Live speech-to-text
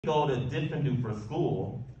Go to Differendoofer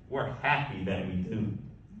school, we're happy that we do.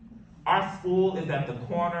 Our school is at the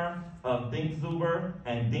corner of Dinkzuber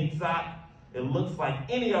and Dinkzat. It looks like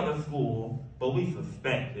any other school, but we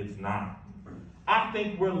suspect it's not. I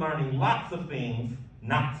think we're learning lots of things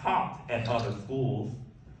not taught at other schools.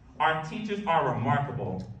 Our teachers are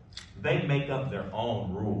remarkable. They make up their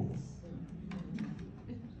own rules.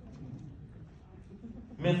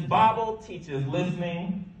 Miss Bobble teaches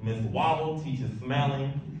listening, Miss Wobble teaches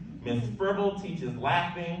smelling, Miss Fribble teaches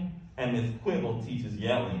laughing, and Miss Quibble teaches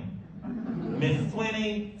yelling. Miss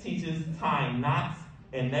Swinny teaches tying knots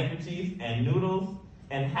and neckerchiefs and noodles,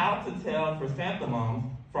 and how to tell chrysanthemums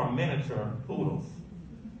from miniature poodles.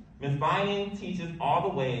 Miss Vining teaches all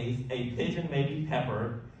the ways a pigeon may be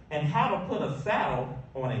peppered, and how to put a saddle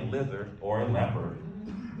on a lizard or a leopard.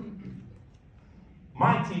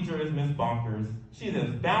 My teacher is Miss Bonkers. She's as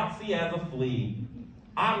bouncy as a flea.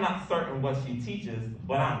 I'm not certain what she teaches,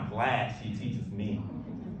 but I'm glad she teaches me.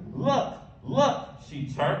 Look, look, she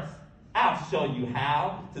chirps. I'll show you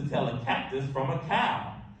how to tell a cactus from a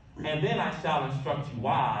cow. And then I shall instruct you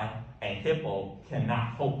why a hippo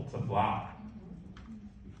cannot hope to fly.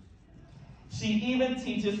 She even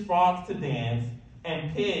teaches frogs to dance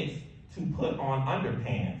and pigs to put on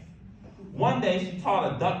underpants. One day she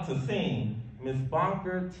taught a duck to sing. Miss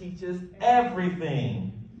Bonker teaches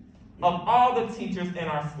everything. Of all the teachers in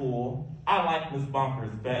our school, I like Miss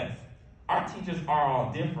Bonkers best. Our teachers are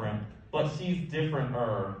all different, but she's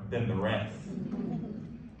differenter than the rest.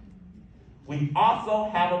 We also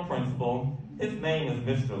have a principal. His name is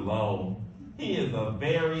Mr. Lowe. He is the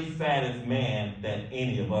very saddest man that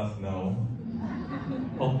any of us know.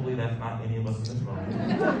 Hopefully that's not any of us in this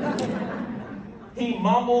room. He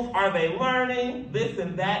mumbles, "Are they learning? This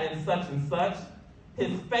and that and such."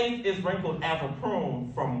 His face is wrinkled as a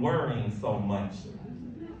prune from worrying so much.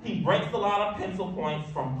 He breaks a lot of pencil points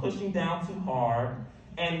from pushing down too hard,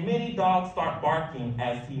 and many dogs start barking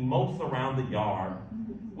as he mopes around the yard.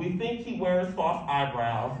 We think he wears false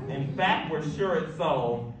eyebrows. In fact, we're sure it's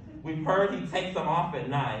so. We've heard he takes them off at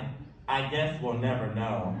night. I guess we'll never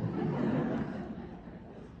know.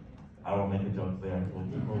 I won't make a joke there. We'll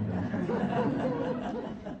keep moving.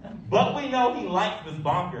 But we know he likes Miss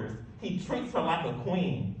Bonkers. He treats her like a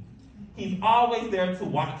queen. He's always there to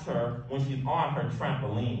watch her when she's on her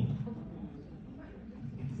trampoline.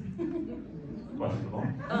 Questionable.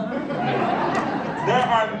 There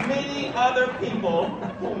are many other people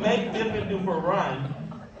who make Differendoofer run.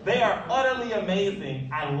 They are utterly amazing.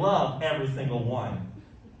 I love every single one.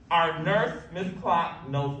 Our nurse, Miss Clock,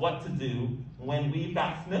 knows what to do when we've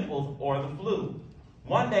got sniffles or the flu.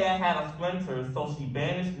 One day I had a splinter, so she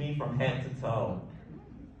bandaged me from head to toe.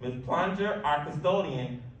 Miss Plunger, our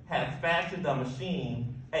custodian, has fashioned a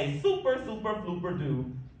machine, a super flooper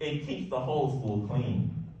do. It keeps the whole school clean.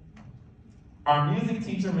 Our music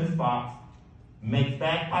teacher, Miss Fox, makes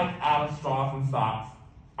bagpipes out of straws and socks.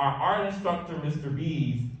 Our art instructor, Mr.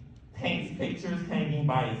 Bees, paints pictures hanging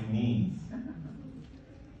by his knees.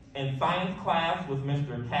 In science class with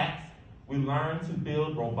Mr. Katz, we learn to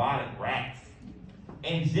build robotic rats.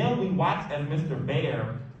 In gym, we watch as Mr.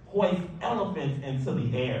 Bear hoists elephants into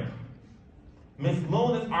the air. Miss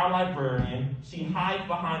Moon is our librarian. She hides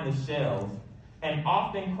behind the shelves and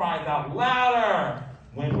often cries out louder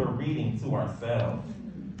when we're reading to ourselves.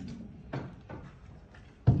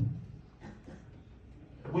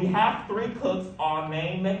 We have 3 cooks, all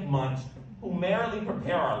named McMunch, who merrily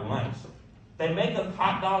prepare our lunch. They make us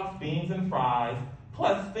hot dogs, beans, and fries,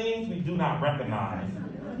 plus things we do not recognize.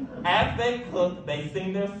 As they cook, they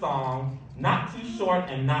sing their song, not too short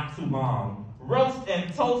and not too long. Roast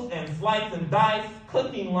and toast and slice and dice,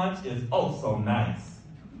 cooking lunch is oh so nice.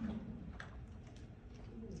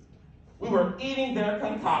 We were eating their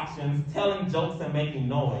concoctions, telling jokes and making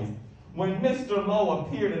noise, when Mr. Lowe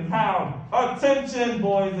appeared and howled, "Attention,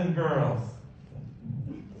 boys and girls."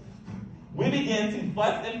 We began to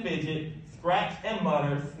fuss and fidget, scratch and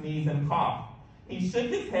mutter, sneeze and cough. He shook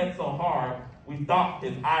his head so hard, we thought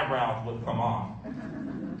his eyebrows would come off.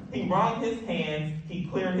 He wrung his hands, he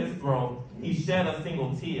cleared his throat, he shed a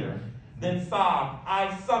single tear, then sobbed,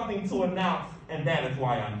 "I've something to announce, and that is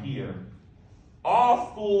why I'm here.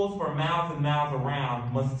 All schools for miles and miles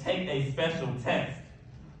around must take a special test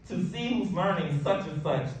to see who's learning such and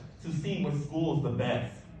such, to see which school's the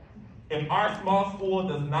best. If our small school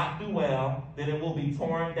does not do well, then it will be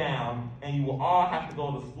torn down, and you will all have to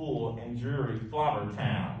go to school in dreary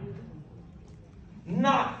Flobbertown."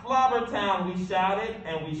 "Not Flobbertown," we shouted,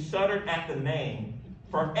 and we shuddered at the name,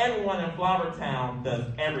 for everyone in Flobbertown does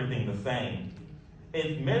everything the same.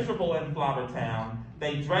 It's miserable in Flobbertown,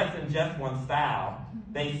 They dress in just one style.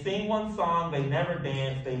 They sing one song, they never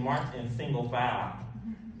dance, they march in single file.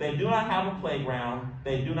 They do not have a playground,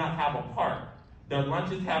 they do not have a park. Their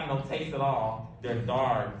lunches have no taste at all. Their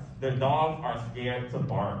dogs are scared to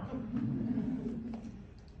bark.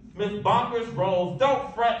 Miss Bonkers rolls,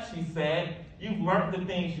 don't fret, she said. You've learned the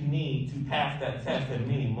things you need to pass that test and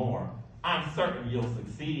many more. I'm certain you'll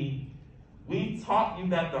succeed. We taught you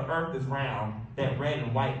that the earth is round, that red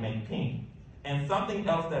and white make pink. And something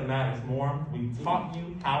else that matters more, we taught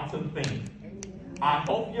you how to think. I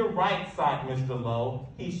hope you're right, sighed Mr. Lowe.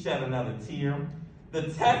 He shed another tear. The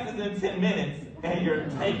test is in 10 minutes, and you're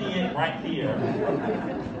taking it right here.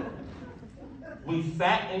 We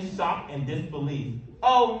sat in shock and disbelief.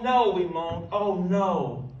 Oh no, we moaned, oh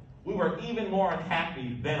no. We were even more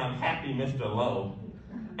unhappy than unhappy Mr. Lowe.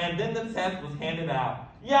 And then the test was handed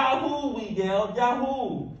out. Yahoo, we yelled,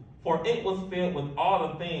 Yahoo! For it was filled with all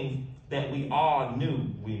the things that we all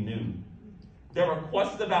knew we knew. There were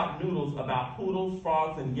questions about noodles, about poodles,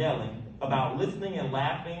 frogs, and yelling, about listening and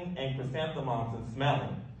laughing, and chrysanthemums and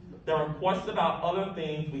smelling. There were questions about other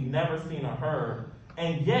things we'd never seen or heard,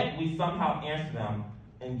 and yet we somehow answered them,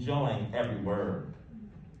 enjoying every word.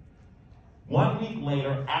 1 week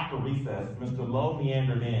later, after recess, Mr. Lowe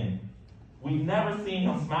meandered in. We'd never seen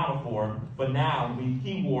him smile before, but now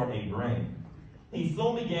he wore a grin. He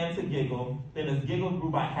soon began to giggle, then his giggle grew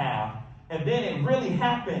by half, and then it really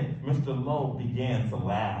happened. Mr. Lowe began to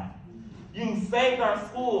laugh. You saved our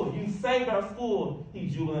school, you saved our school, he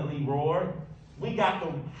jubilantly roared. We got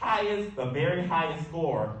the very highest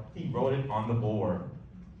score. He wrote it on the board.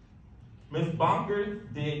 Miss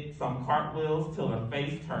Bonkers did some cartwheels till her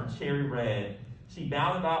face turned cherry red. She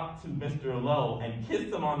bounded up to Mr. Lowe and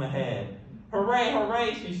kissed him on the head. Hooray,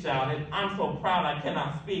 hooray, she shouted. I'm so proud I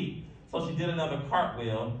cannot speak. So she did another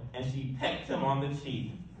cartwheel and she pecked him on the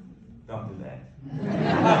cheek. Don't do that.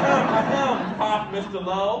 Ahem, coughed Mr.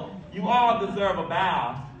 Lowe. You all deserve a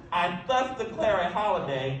bow. I thus declare a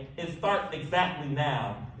holiday. It starts exactly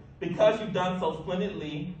now. Because you've done so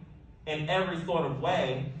splendidly in every sort of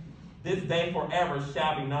way, this day forever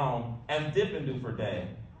shall be known as Differendoofer Day.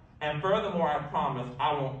 And furthermore, I promise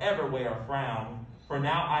I won't ever wear a frown, for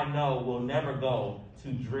now I know we'll never go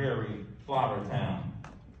to dreary Flower Town.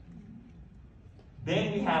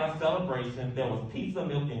 Then we had a celebration. There was pizza,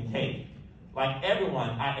 milk, and cake. Like everyone,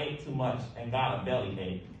 I ate too much and got a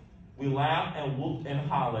bellyache. We laughed and whooped and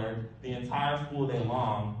hollered the entire school day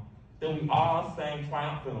long. Then we all sang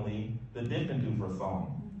triumphantly the Differendoofer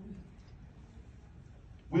song.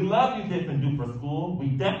 We love you, Differendoofer School. We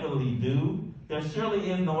definitely do. There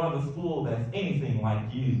surely is no other school that's anything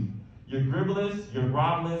like you. You're gribbless, you're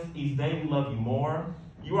grovelous. Each day we love you more.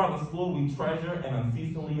 You are the school we treasure and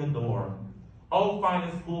unceasingly adore. Oh,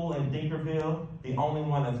 finest school in Dinkerville, the only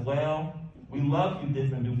one as well. We love you,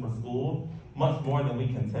 Differendoofer School, much more than we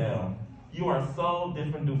can tell. You are so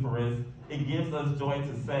Differendooferous, it gives us joy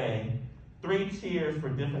to say, 3 cheers for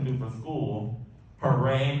Differendoofer School.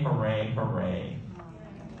 Hooray, hooray, hooray.